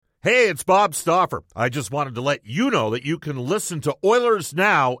Hey, it's Bob Stauffer. I just wanted to let you know that you can listen to Oilers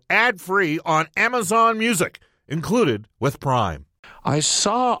Now ad-free on Amazon Music, included with Prime. I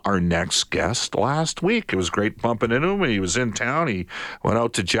saw our next guest last week. It was great bumping into him. He was in town. He went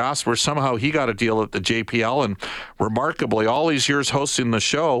out to Jasper. Somehow he got a deal at the JPL, and remarkably, all these years hosting the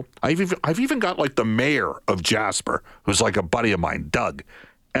show, I've even got like the mayor of Jasper, who's like a buddy of mine, Doug.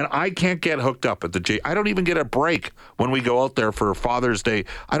 And I can't get hooked up at the J. I don't even get a break when we go out there for Father's Day.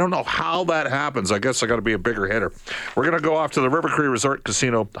 I don't know how that happens. I guess I got to be a bigger hitter. We're going to go off to the River Cree Resort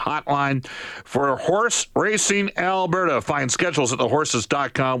Casino hotline for Horse Racing Alberta. Find schedules at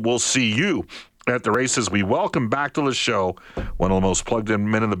thehorses.com. We'll see you at the races. We welcome back to the show one of the most plugged-in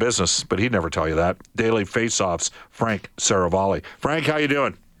men in the business, but he'd never tell you that. Daily Faceoffs, Frank Saravalli. Frank, how you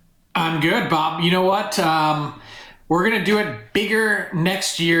doing? I'm good, Bob. You know what? We're going to do it bigger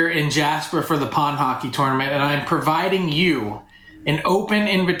next year in Jasper for the pond hockey tournament, and I'm providing you an open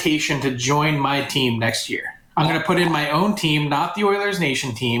invitation to join my team next year. I'm going to put in my own team, not the Oilers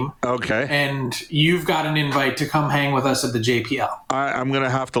Nation team. Okay. And you've got an invite to come hang with us at the JPL. I'm going to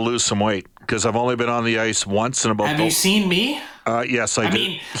have to lose some weight because I've only been on the ice once in about. Have you seen me? Yes, I did. I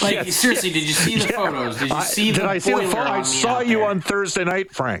mean, like, yes. Seriously, did you see the photos? Did you see the boiler on me I saw out you there? on Thursday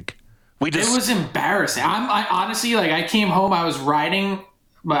night, Frank. It was embarrassing. I honestly, like, I came home, I was riding,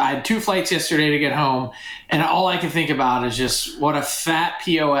 I had 2 flights yesterday to get home, and all I can think about is just what a fat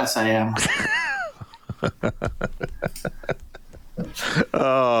POS I am.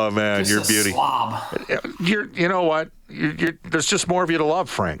 Oh man, just you're a beauty. Slob. You know what? There's just more of you to love,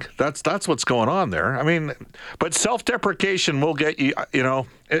 Frank. That's what's going on there. I mean, but self-deprecation will get you. You know,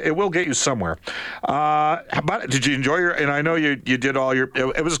 it will get you somewhere. But did you enjoy your? And I know you did all your.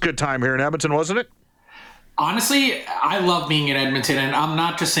 It was a good time here in Edmonton, wasn't it? Honestly, I love being in Edmonton, and I'm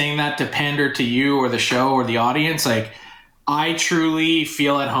not just saying that to pander to you or the show or the audience. Like, I truly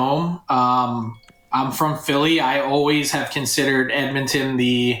feel at home. I'm from Philly. I always have considered Edmonton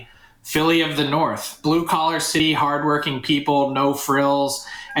the Philly of the North. Blue-collar city, hardworking people, no frills.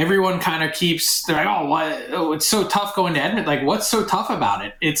 Everyone kind of keeps, they're like, it's so tough going to Edmonton. Like, what's so tough about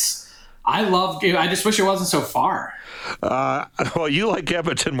it? I just wish it wasn't so far. Well, you like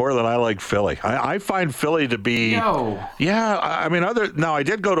Edmonton more than I like Philly. I find Philly to be. Yeah, I mean, I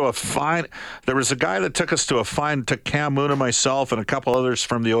did go to there was a guy that took us took Cam Moon and myself and a couple others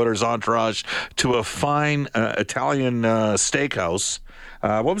from the Oilers entourage to a fine Italian steakhouse.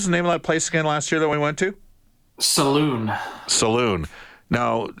 What was the name of that place again last year that we went to? Saloon.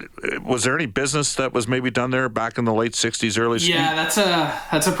 Now, was there any business that was maybe done there back in the late 60s, early 60s? Yeah,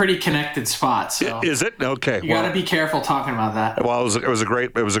 that's a pretty connected spot. So is it? Okay. You got to be careful talking about that. Well, it was a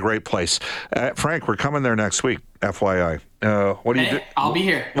great place. Frank, we're coming there next week, FYI. What do you do? I'll be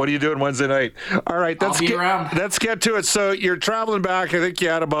here. What are you doing Wednesday night? All right, I'll be around. Let's get to it. So you're traveling back. I think you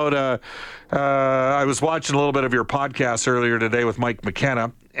had about I was watching a little bit of your podcast earlier today with Mike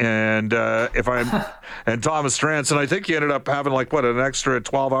McKenna and and Thomas Stranson. I think you ended up having an extra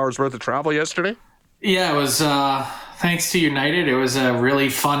 12 hours worth of travel yesterday? Yeah, it was thanks to United. It was a really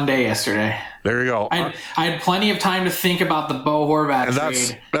fun day yesterday. There you go. I had plenty of time to think about the Bo Horvat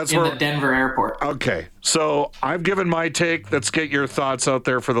trade in the Denver airport. Okay, so I've given my take. Let's get your thoughts out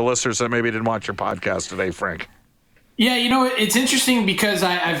there for the listeners that maybe didn't watch your podcast today, Frank. Yeah, it's interesting because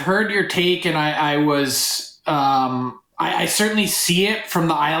I've heard your take, and I certainly see it from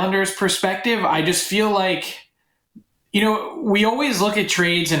the Islanders' perspective. I just feel like, we always look at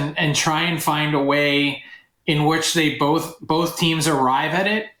trades and try and find a way in which they both teams arrive at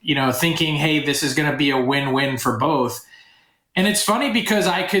it, thinking, hey, this is going to be a win-win for both. And it's funny because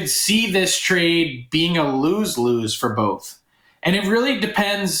I could see this trade being a lose-lose for both. And it really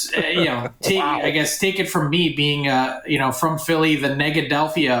depends, Wow. I guess take it from me being, from Philly, the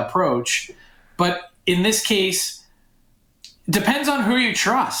Negadelphia approach. But in this case, depends on who you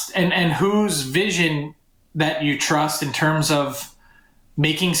trust and whose vision that you trust in terms of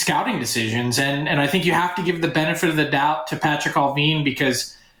making scouting decisions. And I think you have to give the benefit of the doubt to Patrick Allvin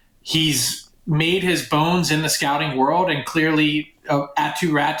because he's made his bones in the scouting world, and clearly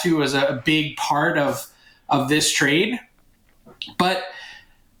Aatu Räty was a big part of this trade. But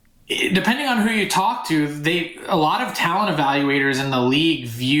depending on who you talk to, a lot of talent evaluators in the league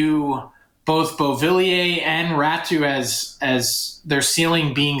view both Beauvillier and Räty as their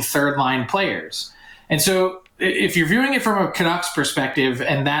ceiling being third-line players. And so if you're viewing it from a Canucks perspective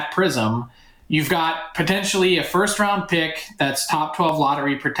and that prism, you've got potentially a first-round pick that's top 12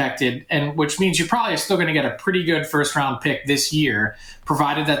 lottery protected, and which means you're probably still going to get a pretty good first-round pick this year,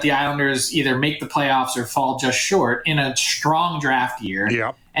 provided that the Islanders either make the playoffs or fall just short in a strong draft year,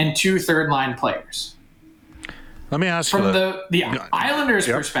 Yep. and 2 third-line players. Let me ask from you the Islanders'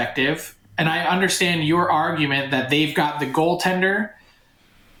 perspective, and I understand your argument that they've got the goaltender.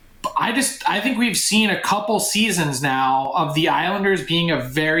 I think we've seen a couple seasons now of the Islanders being a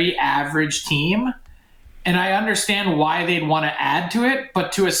very average team, and I understand why they'd want to add to it,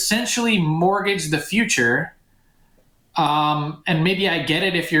 but to essentially mortgage the future. And maybe I get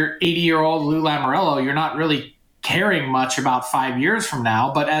it if you're 80-year-old Lou Lamoriello, you're not really caring much about 5 years from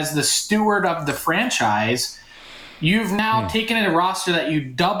now, but as the steward of the franchise, you've now taken a roster that you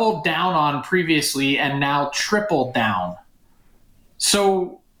doubled down on previously and now tripled down.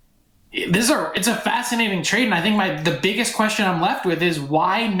 So it's a fascinating trade, and I think the biggest question I'm left with is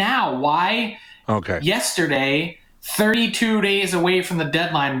why now? Why yesterday, 32 days away from the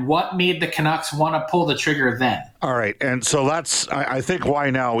deadline? What made the Canucks want to pull the trigger then? All right, and so I think why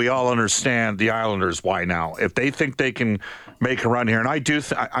now. We all understand the Islanders why now. If they think they can make a run here, and I do,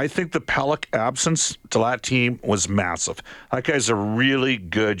 I think the Pelech absence to that team was massive. That guy's a really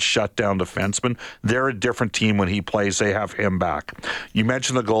good shutdown defenseman. They're a different team when he plays. They have him back. You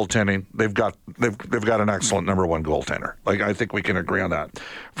mentioned the goaltending. They've got an excellent number one goaltender. Like, I think we can agree on that.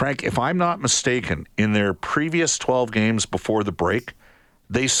 Frank, if I'm not mistaken, in their previous 12 games before the break,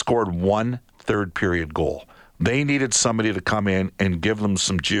 they scored one third period goal. They needed somebody to come in and give them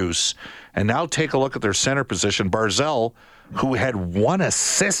some juice. And now take a look at their center position. Barzal, who had one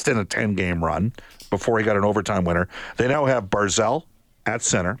assist in a 10-game run before he got an overtime winner. They now have Barzal at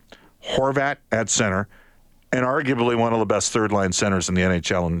center, Horvat at center, and arguably one of the best third-line centers in the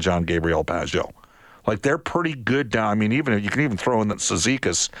NHL in John Gabriel Pageau. Like, they're pretty good down. I mean, you can even throw in the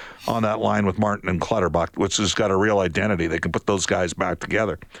Cizikas on that line with Martin and Clutterbuck, which has got a real identity. They can put those guys back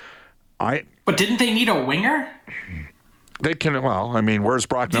together. But didn't they need a winger? They can. Well, I mean, where's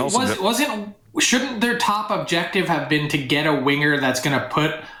Brock Nelson? Shouldn't their top objective have been to get a winger that's going to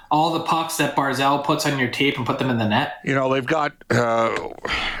put all the pucks that Barzal puts on your tape and put them in the net? You know, they've got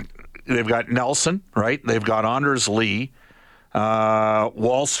Nelson, right? They've got Anders Lee,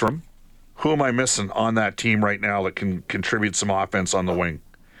 Wahlstrom. Who am I missing on that team right now that can contribute some offense on the wing?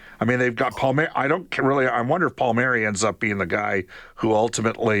 I mean, they've got Palmieri. I wonder if Palmieri ends up being the guy who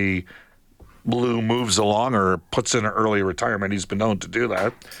ultimately Blue moves along or puts in an early retirement. He's been known to do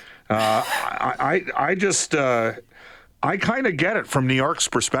that. I kind of get it from New York's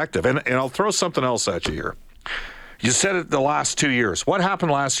perspective. And I'll throw something else at you here. You said it the last 2 years. What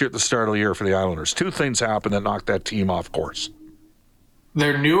happened last year at the start of the year for the Islanders? Two things happened that knocked that team off course.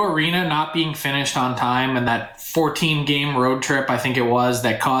 Their new arena not being finished on time, and that 14-game road trip, I think it was,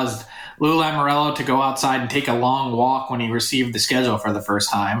 that caused Lou Lamoriello to go outside and take a long walk when he received the schedule for the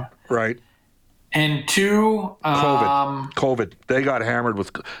first time. Right. And two, COVID. They got hammered with.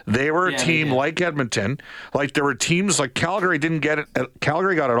 They were a team like Edmonton. Like, there were teams like Calgary didn't get it.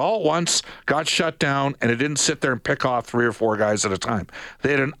 Calgary got it all at once, got shut down, and it didn't sit there and pick off 3 or 4 guys at a time.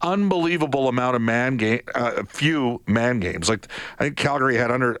 They had an unbelievable amount of few man games. Like, I think Calgary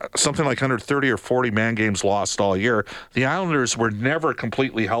had something like 130 or 40 man games lost all year. The Islanders were never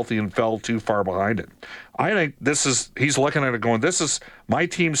completely healthy and fell too far behind it. I think he's looking at it going, this is, my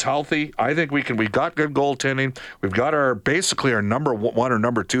team's healthy. I think we've got good goaltending. We've got basically our number one or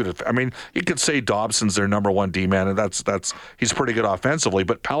number two. I mean, you could say Dobson's their number one D-man, and he's pretty good offensively,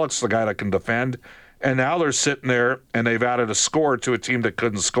 but Pelech's the guy that can defend. And now they're sitting there, and they've added a score to a team that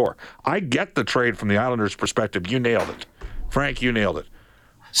couldn't score. I get the trade from the Islanders' perspective. You nailed it. Frank, you nailed it.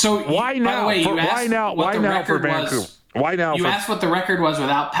 So why now? Why now for Vancouver? Why now? You asked what the record was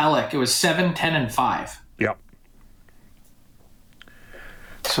without Pelech. It was 7-10-5. Yep.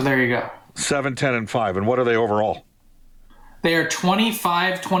 So there you go. 7-10-5. And what are they overall? They are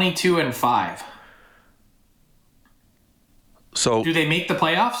 25-22-5. So do they make the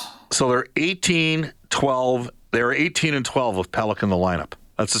playoffs? So they're 18-12. They were 18-12 with Pelech in the lineup.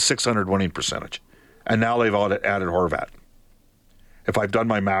 That's a .600 winning percentage. And now they've added Horvat. If I've done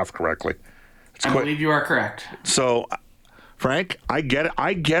my math correctly. I believe you are correct. So, Frank, I get it.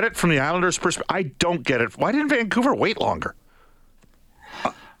 I get it from the Islanders' perspective. I don't get it. Why didn't Vancouver wait longer?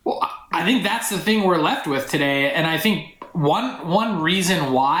 Well, I think that's the thing we're left with today. And I think one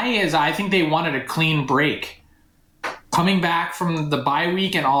reason why is I think they wanted a clean break. Coming back from the bye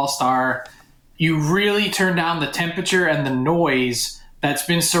week and All-Star, you really turn down the temperature and the noise that's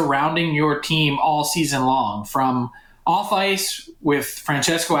been surrounding your team all season long, from off ice with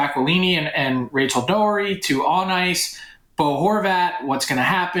Francesco Aquilini and Rachel Doerrie to on ice, Bo Horvat, what's going to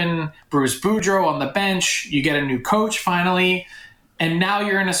happen, Bruce Boudreau on the bench, you get a new coach finally, and now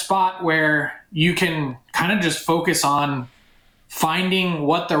you're in a spot where you can kind of just focus on finding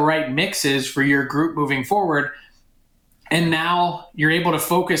what the right mix is for your group moving forward. And now you're able to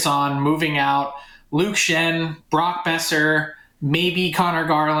focus on moving out Luke Shen, Brock Besser, maybe Connor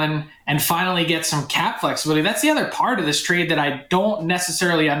Garland, and finally get some cap flexibility. That's the other part of this trade that I don't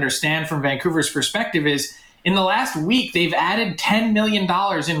necessarily understand from Vancouver's perspective is in the last week, they've added $10 million in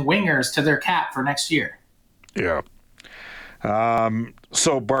wingers to their cap for next year. Yeah.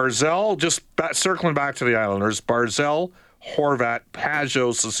 So Barzal, just circling back to the Islanders, Barzal, Horvat,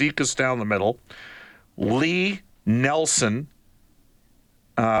 Pajot, Cizikas down the middle, Lee, Nelson,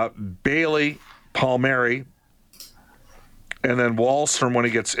 Bailey, Palmieri, and then Wahlstrom when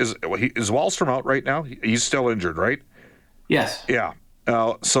he gets... Is Wahlstrom out right now? He's still injured, right? Yes. Yeah.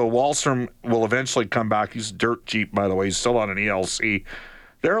 So Wahlstrom will eventually come back. He's dirt cheap, by the way. He's still on an ELC.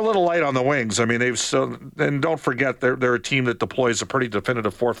 They're a little light on the wings. I mean, they've still... And don't forget, they're a team that deploys a pretty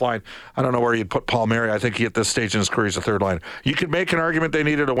definitive fourth line. I don't know where you'd put Palmieri. I think he, at this stage in his career, is a third line. You could make an argument they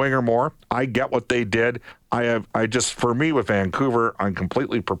needed a winger more. I get what they did. I just, for me, with Vancouver, I'm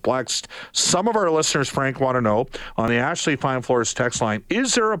completely perplexed. Some of our listeners, Frank, want to know, on the Ashley Fine Floors text line,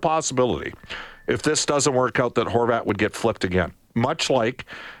 is there a possibility, if this doesn't work out, that Horvat would get flipped again? Much like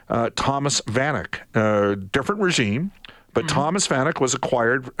Thomas Vanek. Different regime. But Thomas Vanek was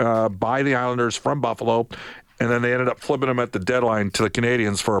acquired by the Islanders from Buffalo, and then they ended up flipping him at the deadline to the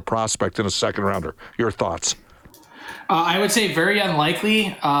Canadians for a prospect in a second rounder. Your thoughts? I would say very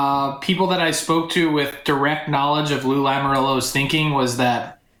unlikely. People that I spoke to with direct knowledge of Lou Lamoriello's thinking was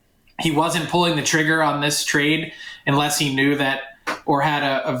that he wasn't pulling the trigger on this trade unless he knew that or had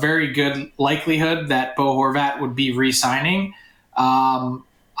a very good likelihood that Bo Horvat would be re-signing.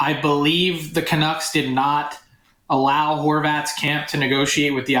 I believe the Canucks did not allow Horvat's camp to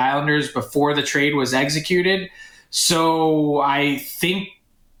negotiate with the Islanders before the trade was executed. So I think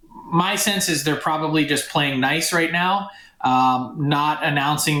my sense is they're probably just playing nice right now, not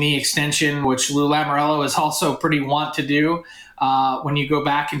announcing the extension, which Lou Lamoriello is also pretty want to do when you go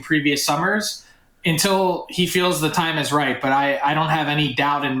back in previous summers, until he feels the time is right. But I don't have any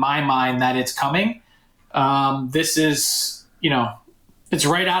doubt in my mind that it's coming. This is, it's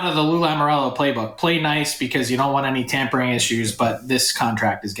right out of the Lou Lamoriello playbook. Play nice because you don't want any tampering issues, but this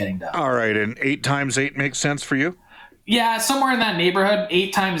contract is getting done. All right, and 8 times 8 makes sense for you? Yeah, somewhere in that neighborhood,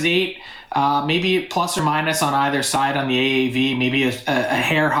 8 times 8, maybe plus or minus on either side on the AAV, maybe a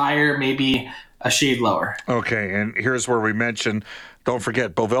hair higher, maybe a shade lower. Okay, and here's where we mentioned, don't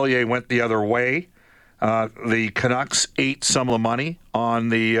forget, Beauvillier went the other way. The Canucks ate some of the money on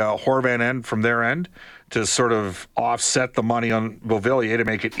the Horvat end from their end to sort of offset the money on Beauvillier to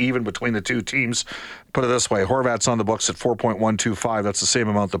make it even between the two teams. Put it this way, Horvat's on the books at $4.125. That's the same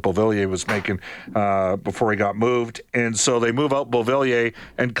amount that Beauvillier was making before he got moved. And so they move out Beauvillier,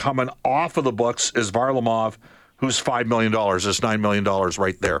 and coming off of the books is Varlamov, who's $5 million. There's $9 million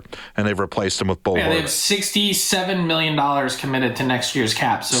right there. And they've replaced him with Bo Horvat. They have $67 million committed to next year's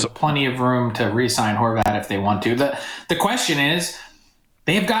cap, so plenty of room to re-sign Horvat if they want to. The question is,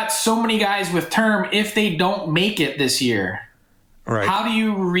 they've got so many guys with term. If they don't make it this year, right, how do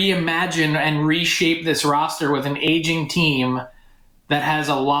you reimagine and reshape this roster with an aging team that has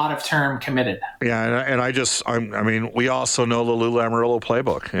a lot of term committed? Yeah, and I mean, we also know the Lou Lamoriello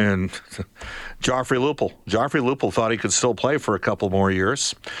playbook, and Joffrey Lupul thought he could still play for a couple more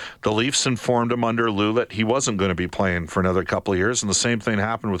years. The Leafs informed him under Lou that he wasn't going to be playing for another couple of years, and the same thing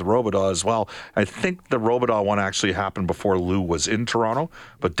happened with Robidas as well. I think the Robidas one actually happened before Lou was in Toronto,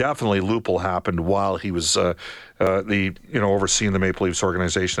 but definitely Lupul happened while he was overseeing the Maple Leafs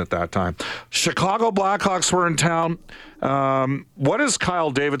organization at that time. Chicago Blackhawks were in town. What is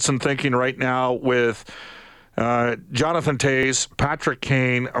Kyle Davidson thinking right now with Jonathan Toews, Patrick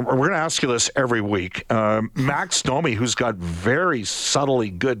Kane? We're going to ask you this every week. Max Domi, who's got very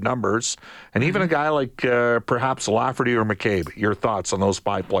subtly good numbers, and even a guy like perhaps Lafferty or McCabe. Your thoughts on those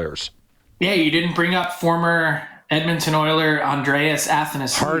 5 players? Yeah, you didn't bring up former Edmonton Oiler Andreas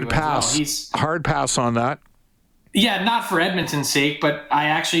Athanasiou. Hard pass. Well. Hard pass on that. Yeah, not for Edmonton's sake, but I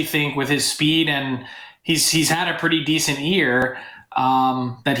actually think with his speed and he's had a pretty decent year,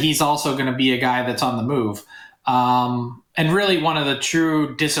 that he's also going to be a guy that's on the move. And really one of the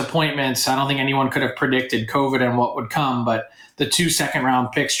true disappointments, I don't think anyone could have predicted COVID and what would come, but the 2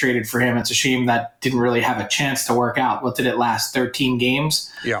 second-round picks traded for him, it's a shame that didn't really have a chance to work out. What did it last, 13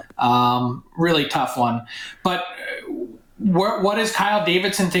 games? Yeah. Really tough one. But what is Kyle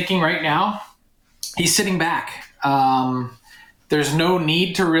Davidson thinking right now? He's sitting back. There's no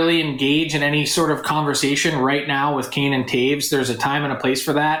need to really engage in any sort of conversation right now with Kane and Toews. There's a time and a place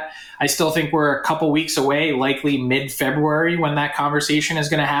for that. I still think we're a couple weeks away, likely mid-February, when that conversation is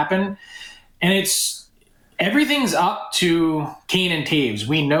going to happen. And everything's up to Kane and Taves.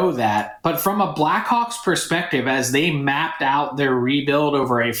 We know that. But from a Blackhawks perspective, as they mapped out their rebuild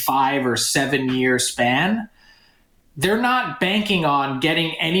over a 5 or 7 year span, they're not banking on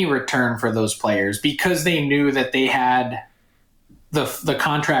getting any return for those players because they knew that they had the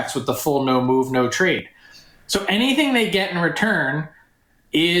contracts with the full no move, no trade. So anything they get in return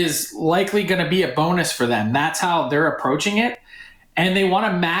is likely going to be a bonus for them. That's how they're approaching it. And they want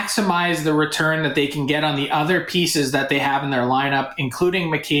to maximize the return that they can get on the other pieces that they have in their lineup,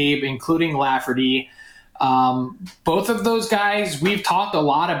 including McCabe, including Lafferty. Both of those guys we've talked a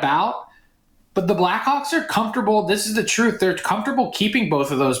lot about, but the Blackhawks are comfortable. This is the truth. They're comfortable keeping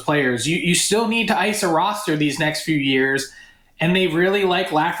both of those players. You still need to ice a roster these next few years, and they really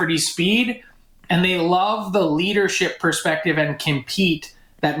like Lafferty's speed, and they love the leadership perspective and compete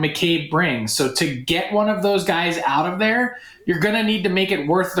that McCabe brings. So to get one of those guys out of there, you're going to need to make it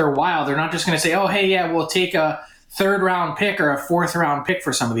worth their while. They're not just going to say, oh, hey, yeah, we'll take a 3rd-round pick or a 4th-round pick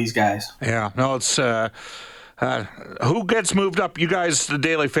for some of these guys. Yeah, no, it's who gets moved up? You guys, the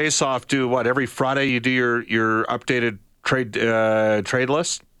Daily Face-Off, do what? Every Friday you do your updated trade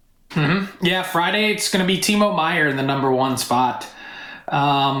list? Mm-hmm. Yeah, Friday it's going to be Timo Meier in the number 1 spot.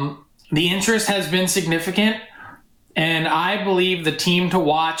 The interest has been significant. And I believe the team to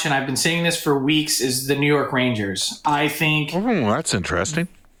watch, and I've been saying this for weeks, is the New York Rangers. I think that's interesting.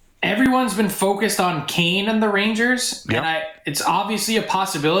 Everyone's been focused on Kane and the Rangers, yep. And it's obviously a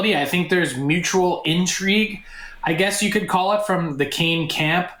possibility. I think there's mutual intrigue, I guess you could call it, from the Kane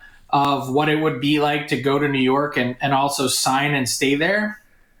camp of what it would be like to go to New York and also sign and stay there.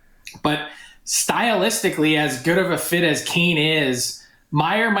 But stylistically, as good of a fit as Kane is,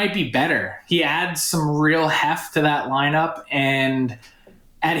 Meier might be better. He adds some real heft to that lineup, and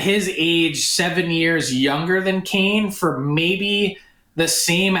at his age, 7 years younger than Kane, for maybe the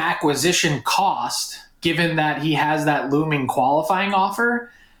same acquisition cost, given that he has that looming qualifying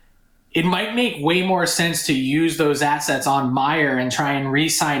offer, it might make way more sense to use those assets on Meier and try and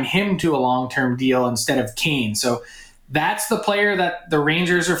re-sign him to a long-term deal instead of Kane. So that's the player that the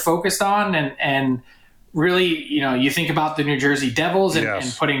Rangers are focused on, and really, you think about the New Jersey Devils and, yes.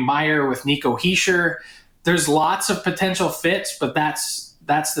 and putting Meier with Nico Hischier. There's lots of potential fits, but that's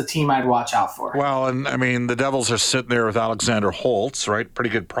the team I'd watch out for. Well, and I mean, the Devils are sitting there with Alexander Holtz, right? Pretty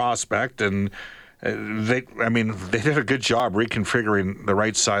good prospect, and they did a good job reconfiguring the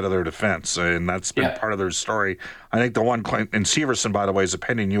right side of their defense, and that's been part of their story. I think the one, and Severson, by the way, is a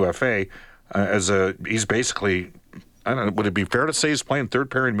pending UFA. He's basically, I don't know, would it be fair to say he's playing 3rd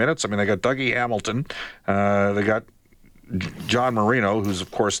pairing minutes? I mean, they got Dougie Hamilton. They got John Marino, who's,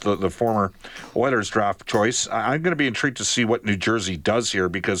 of course, the former Oilers draft choice. I'm going to be intrigued to see what New Jersey does here,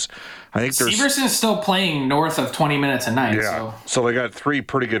 because I think Severson's still playing north of 20 minutes a night. Yeah, so they got 3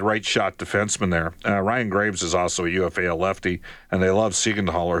 pretty good right-shot defensemen there. Ryan Graves is also a UFA, a lefty, and they love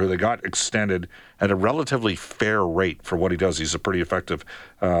Siegenthaler, who they got extended at a relatively fair rate for what he does. He's a pretty effective...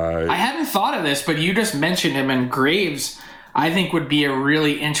 I hadn't thought of this, but you just mentioned him, and Graves, I think, would be a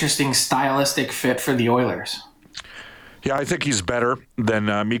really interesting stylistic fit for the Oilers. Yeah, I think he's better than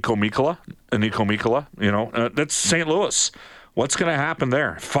Niko Mikkola. That's St. Louis. What's going to happen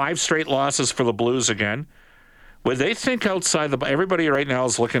there? 5 straight losses for the Blues again. Would they think outside everybody right now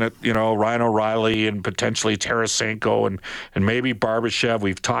is looking at, Ryan O'Reilly and potentially Tarasenko and maybe Barbashev.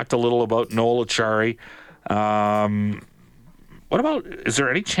 We've talked a little about Noel Acciari. What about, is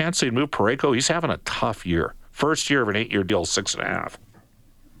there any chance they'd move Parayko? He's having a tough year. First year of an 8-year deal, 6.5.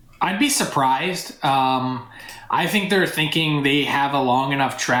 I'd be surprised. I think they're thinking they have a long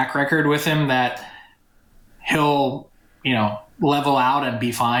enough track record with him that he'll, level out and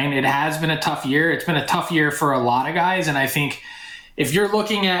be fine. It has been a tough year. It's been a tough year for a lot of guys, and I think if you're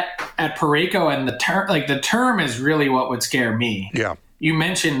looking at Parayko and the term is really what would scare me. Yeah. You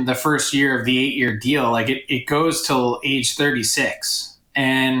mentioned the first year of the 8-year deal. It goes till age 36.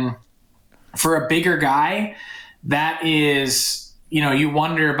 And for a bigger guy, that is, you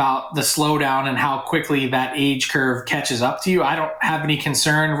wonder about the slowdown and how quickly that age curve catches up to you. I don't have any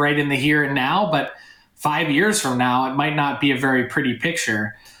concern right in the here and now, but 5 years from now, it might not be a very pretty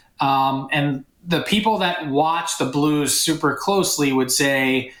picture. And the people that watch the Blues super closely would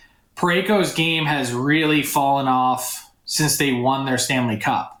say Parayko's game has really fallen off since they won their Stanley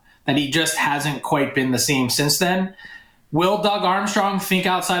Cup, that he just hasn't quite been the same since then. Will Doug Armstrong think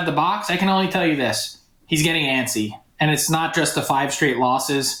outside the box? I can only tell you this. He's getting antsy, and it's not just the 5 straight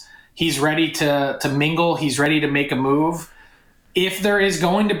losses. He's ready to mingle. He's ready to make a move. If there is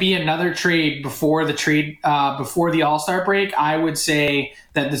going to be another trade before the All-Star break, I would say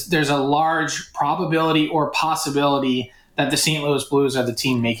that there's a large probability or possibility that the St. Louis Blues are the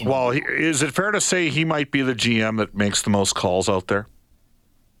team making. Well, is it fair to say he might be the GM that makes the most calls out there?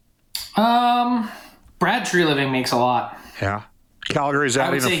 Brad Treliving makes a lot. Yeah. Calgary's I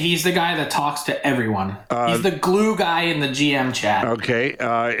adding. would say he's the guy that talks to everyone. He's the glue guy in the GM chat. Okay.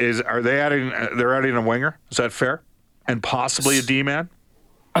 Are they adding? They're adding a winger. Is that fair? And possibly a D-man.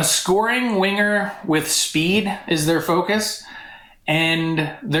 A scoring winger with speed is their focus,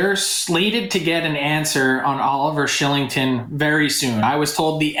 and they're slated to get an answer on Oliver Kylington very soon. I was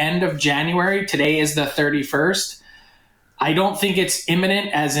told the end of January. Today is the 31st. I don't think it's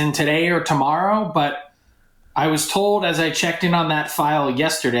imminent as in today or tomorrow, but I was told as I checked in on that file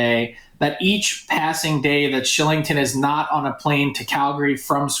yesterday that each passing day that Kylington is not on a plane to Calgary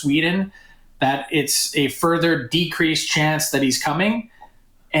from Sweden, that it's a further decreased chance that he's coming.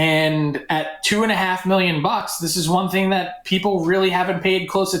 And at $2.5 million, this is one thing that people really haven't paid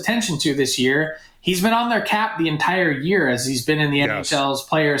close attention to this year. He's been on their cap the entire year as he's been in the NHL's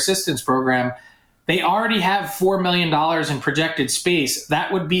player assistance program. They already have $4 million in projected space.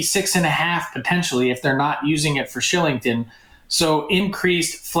 That would be 6.5 potentially if they're not using it for Kylington. So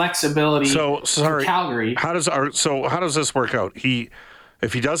increased flexibility for Calgary. How does this work out?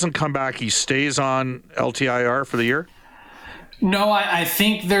 If he doesn't come back, he stays on LTIR for the year? No, I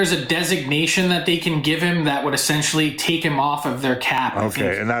think there's a designation that they can give him that would essentially take him off of their cap.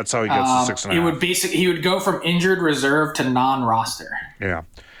 Okay, and that's how he gets the 6.5. He would go from injured reserve to non-roster. Yeah.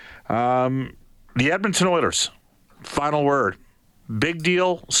 The Edmonton Oilers, final word. Big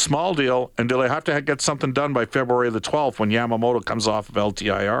deal, small deal, and do they have to get something done by February the 12th when Yamamoto comes off of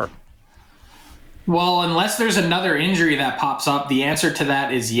LTIR? Well, unless there's another injury that pops up, the answer to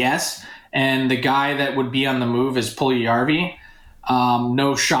that is yes. And the guy that would be on the move is Puljujarvi.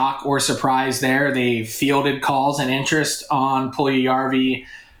 No shock or surprise there. They fielded calls and interest on Puljujarvi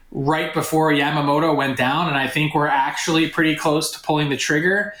right before Yamamoto went down, and I think we're actually pretty close to pulling the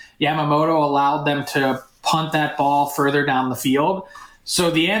trigger. Yamamoto allowed them to punt that ball further down the field.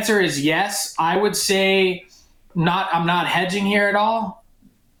 So the answer is yes. I would say I'm not hedging here at all.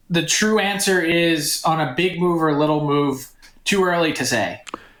 The true answer is on a big move or little move, too early to say.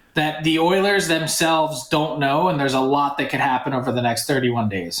 That the Oilers themselves don't know, and there's a lot that could happen over the next 31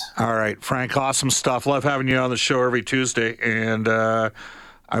 days. All right, Frank, awesome stuff. Love having you on the show every Tuesday, and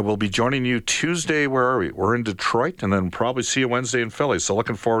I will be joining you Tuesday. Where are we? We're in Detroit, and then probably see you Wednesday in Philly, so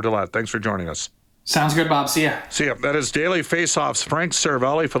looking forward to that. Thanks for joining us. Sounds good, Bob. See ya. See ya. That is Daily Faceoffs. Frank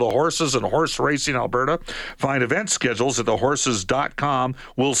Cervelli for the Horses and Horse Racing Alberta. Find event schedules at thehorses.com.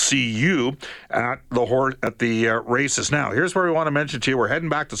 We'll see you at the races. Now, here's where we want to mention to you. We're heading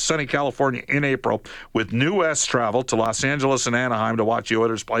back to sunny California in April with New West travel to Los Angeles and Anaheim to watch the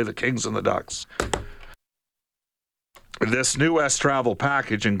Oilers play the Kings and the Ducks. This New West travel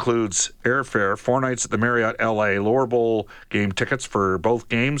package includes airfare, 4 nights at the Marriott LA, lower bowl game tickets for both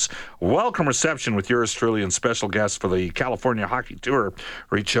games, welcome reception with yours truly and special guests for the California Hockey Tour.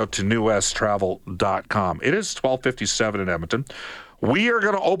 Reach out to newwesttravel.com. It is 12:57 in Edmonton. We are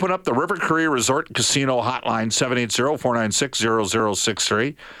going to open up the River Cree Resort Casino hotline,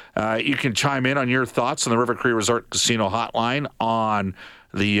 780-496-0063. You can chime in on your thoughts on the River Cree Resort Casino hotline on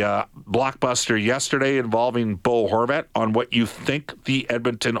the blockbuster yesterday involving Bo Horvat, on what you think the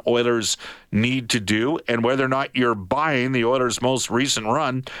Edmonton Oilers need to do and whether or not you're buying the Oilers' most recent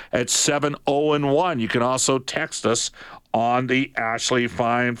run at 7-0-1. You can also text us on the Ashley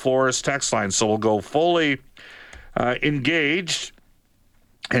Fine Flores text line. So we'll go fully engaged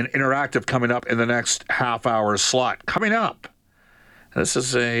and interactive coming up in the next half-hour slot. Coming up, this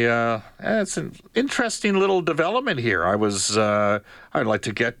is it's an interesting little development here. I'd like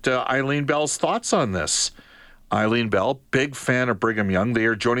to get Eileen Bell's thoughts on this. Eileen Bell, big fan of Brigham Young. They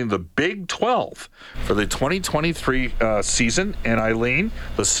are joining the Big 12 for the 2023 season. And Eileen,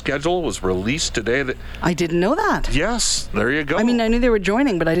 the schedule was released today. I didn't know that. Yes, there you go. I mean, I knew they were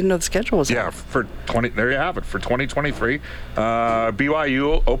joining, but I didn't know the schedule was. Yeah, there you have it for 2023.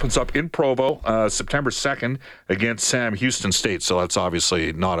 BYU opens up in Provo September 2nd against Sam Houston State. So that's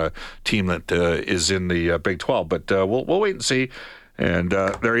obviously not a team that is in the Big 12, but we'll wait and see. And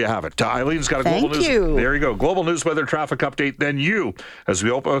there you have it. Eileen's got a global news. There you go. Global news, weather, traffic update. Then you, as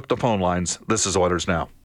we open up the phone lines. This is Oilers Now.